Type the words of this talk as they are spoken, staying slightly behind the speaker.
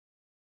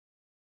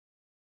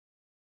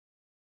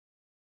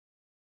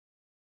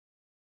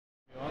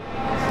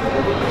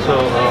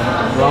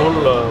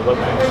Rahul,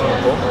 welcome to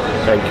Singapore.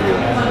 Thank you.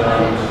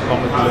 And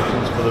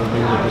congratulations for the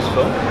release of this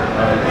film.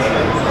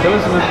 Tell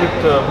us a little bit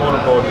more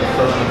about the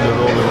film and your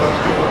role in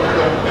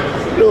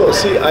it. No,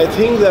 see, I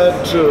think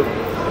that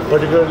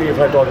particularly if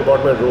I talk about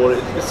my role,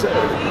 it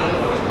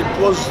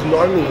was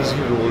not an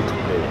easy role to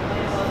play.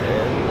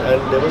 And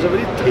there was a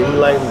very thin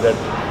line that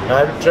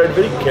I had to tread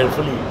very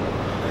carefully.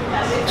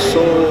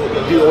 So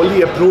the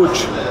only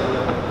approach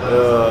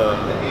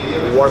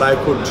what I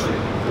could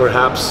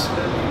perhaps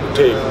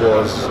take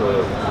was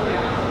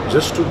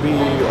just to be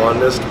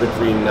honest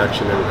between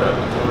action and cut,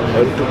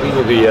 and to be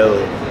real,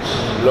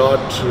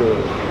 not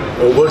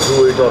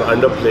overdo it or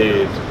underplay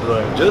it.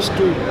 Right. Just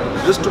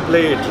to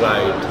play it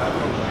right,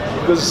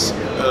 because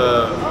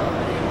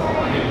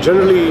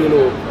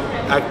generally,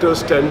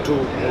 actors tend to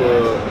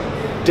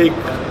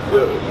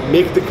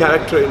make the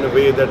character in a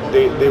way that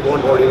they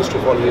want audience to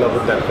fall in love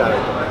with that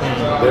character.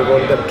 They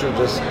want them to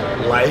just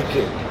like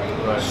it.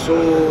 Right. So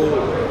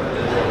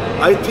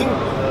I think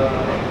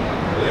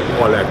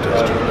all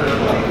actors do.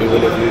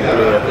 Even if you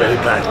play a very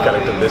bad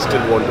character, they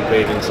still want to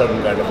play it in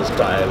certain kind of a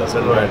style, a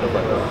certain kind of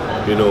a,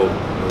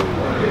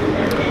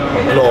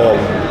 plot.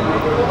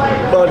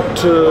 But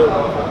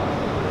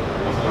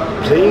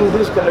playing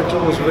this character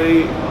was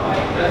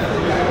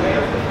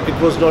it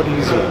was not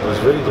easy. It was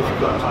very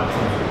difficult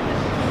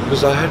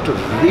because I had to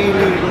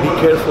really be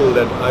careful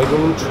that I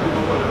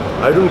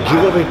don't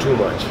give away too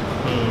much.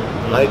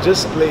 I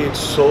just play it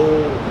so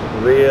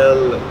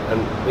real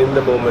and in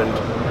the moment,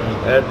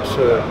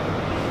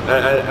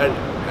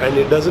 and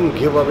it doesn't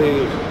give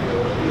away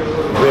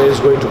where it's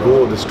going to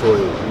go, the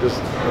story, because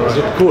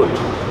it could.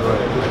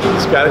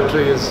 This character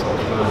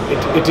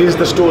it is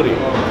the story.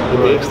 It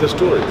makes the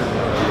story.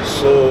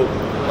 So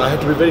I had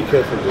to be very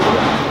careful with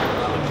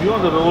that.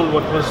 Beyond the role,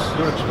 what was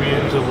your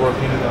experience of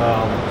working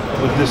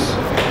with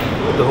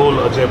the whole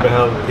Ajay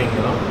Bahal thing?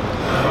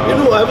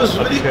 I was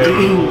very.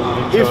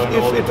 If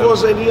it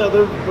was any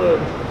other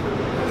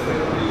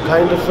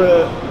kind of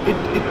it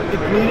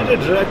needed a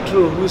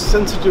director who is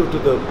sensitive to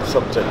the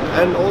subject,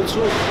 and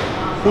also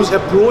whose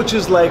approach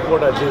is like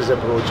what Ajay's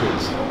approach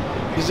is.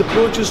 His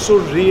approach is so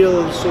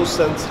real, so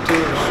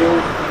sensitive,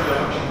 so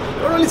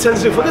not only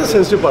sensitive, forget the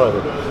sensitive part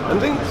of it. I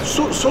think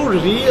so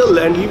real,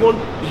 and he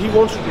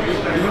wants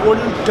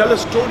to tell a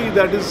story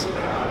that is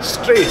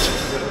straight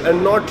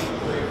and not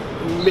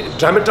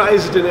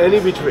dramatize it in any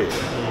which way,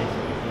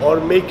 or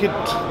make it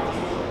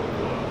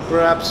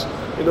perhaps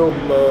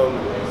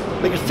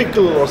make it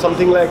fickle or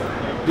something like,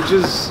 which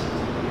is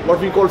what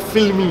we call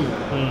filmy.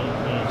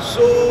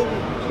 So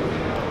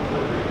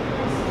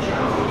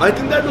I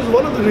think that was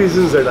one of the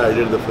reasons that I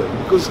did the film,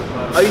 because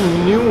I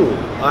knew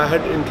I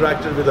had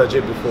interacted with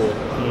Ajay before,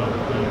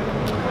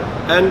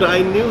 and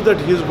I knew that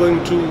his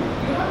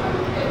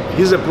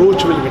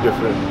approach will be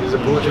different. His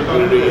approach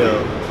will be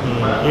real.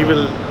 He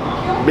will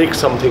make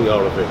something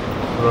out of it.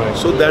 Right.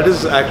 So that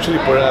is actually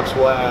perhaps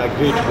why I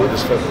agreed to do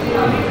this film.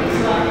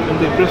 In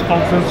the press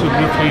conference, you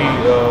briefly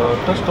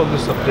touched on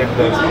this subject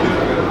that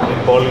in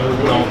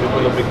Bollywood now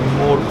people are making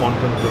more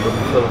content-driven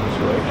films,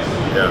 right?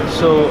 Yeah.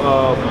 So,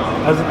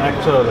 as an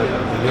actor,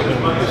 you've been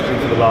in the industry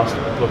for the last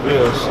couple of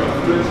years,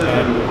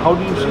 and how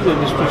do you see the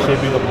industry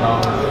shaping up now?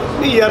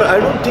 Yeah, I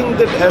don't think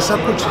that ऐसा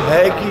कुछ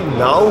है कि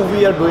now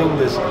we are doing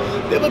this.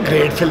 There were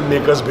great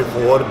filmmakers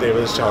before. There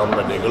was Shyam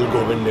Benegal,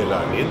 Govind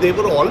Nilani. They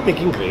were all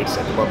making great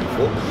cinema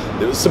before.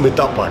 There was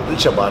Smita Patil,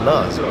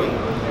 Shabana Azmi.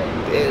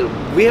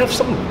 We have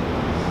some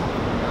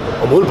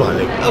Amol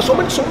Bhalek,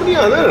 so many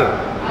other.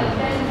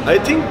 I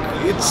think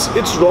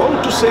it's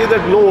wrong to say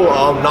that no,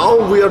 now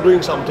we are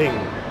doing something.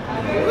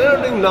 We are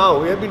doing now.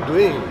 We have been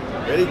doing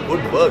very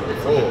good work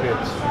before.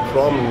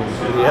 From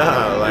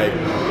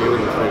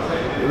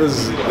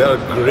there are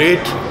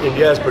great.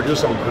 India has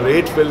produced some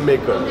great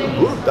filmmakers.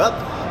 Guru Dutt,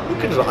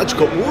 look at Raj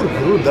Kapoor,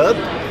 Guru Dutt,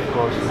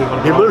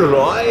 Bimal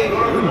Roy.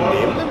 You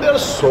name them. There are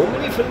so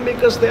many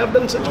filmmakers. They have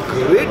done such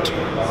great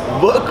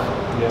work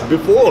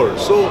before.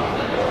 So.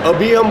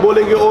 Abhi hum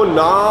bolenge, oh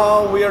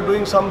now we are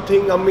doing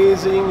something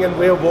amazing and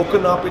we have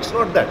woken up. It's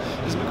not that.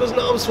 It's because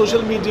now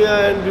social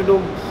media and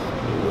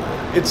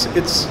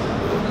it's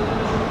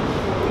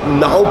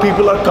now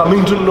people are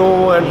coming to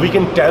know and we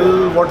can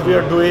tell what we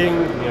are doing.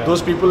 Yeah.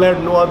 Those people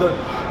had no other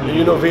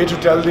way to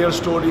tell their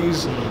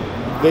stories.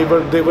 They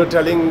were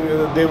telling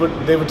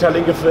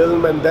a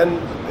film, and then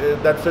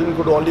that film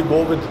could only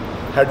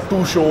had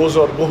 2 shows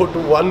or go to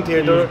 1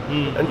 theater.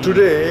 And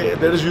today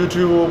there is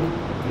YouTube.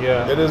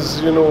 Yeah. There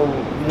is,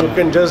 you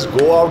can just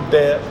go out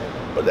there,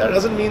 but that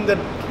doesn't mean that,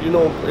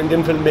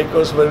 Indian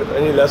filmmakers were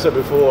any lesser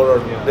before, or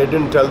they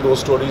didn't tell those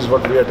stories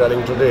what we are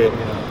telling today.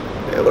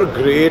 Yeah. They were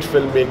great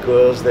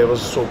filmmakers. There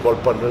was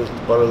so-called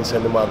Parallel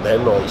cinema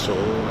then also,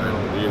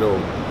 and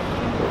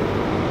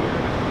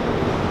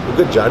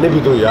look at Jaane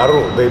Bhi Do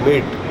Yaro, they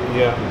made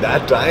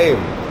that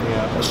time.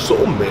 Yeah.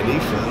 So many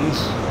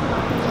films.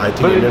 I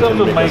think but in terms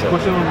of my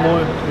question was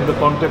more in the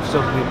context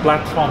of the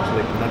platforms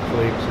like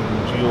Netflix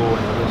and Jio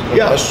and others.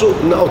 Yeah, so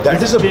now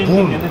that is a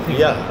boom. Anything?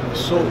 Yeah,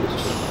 so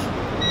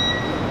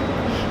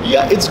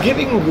it's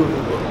giving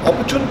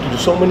opportunity to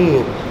so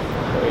many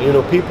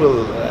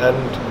people,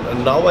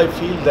 and now I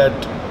feel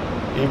that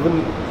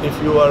even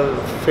if you are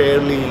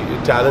fairly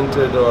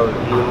talented or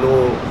you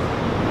know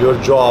your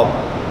job,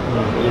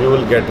 you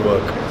will get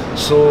work.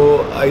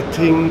 So I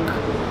think,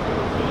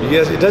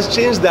 yes, it has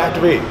changed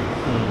that way,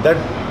 that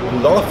a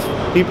lot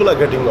of people are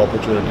getting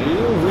opportunity.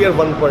 We are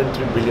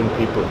 1.3 billion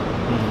people,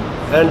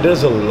 and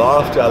there's a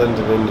lot of talent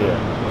in India,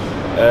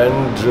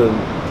 and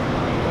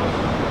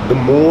the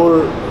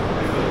more,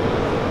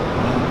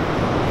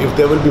 if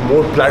there will be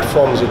more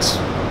platforms, it's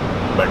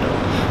better,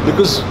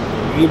 because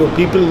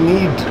people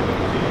need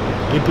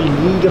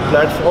a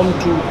platform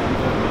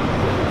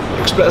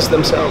to express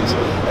themselves,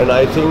 and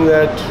I think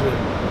that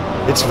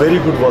it's very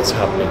good what's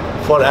happening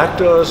for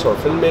actors or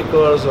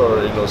filmmakers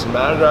or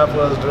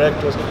cinematographers,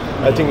 directors.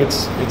 I think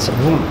it's a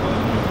boom.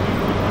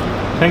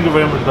 Thank you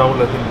very much,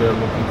 Rahul. I think we are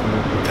looking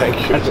forward to it.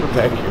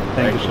 Thank you.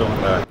 Thank you so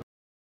much.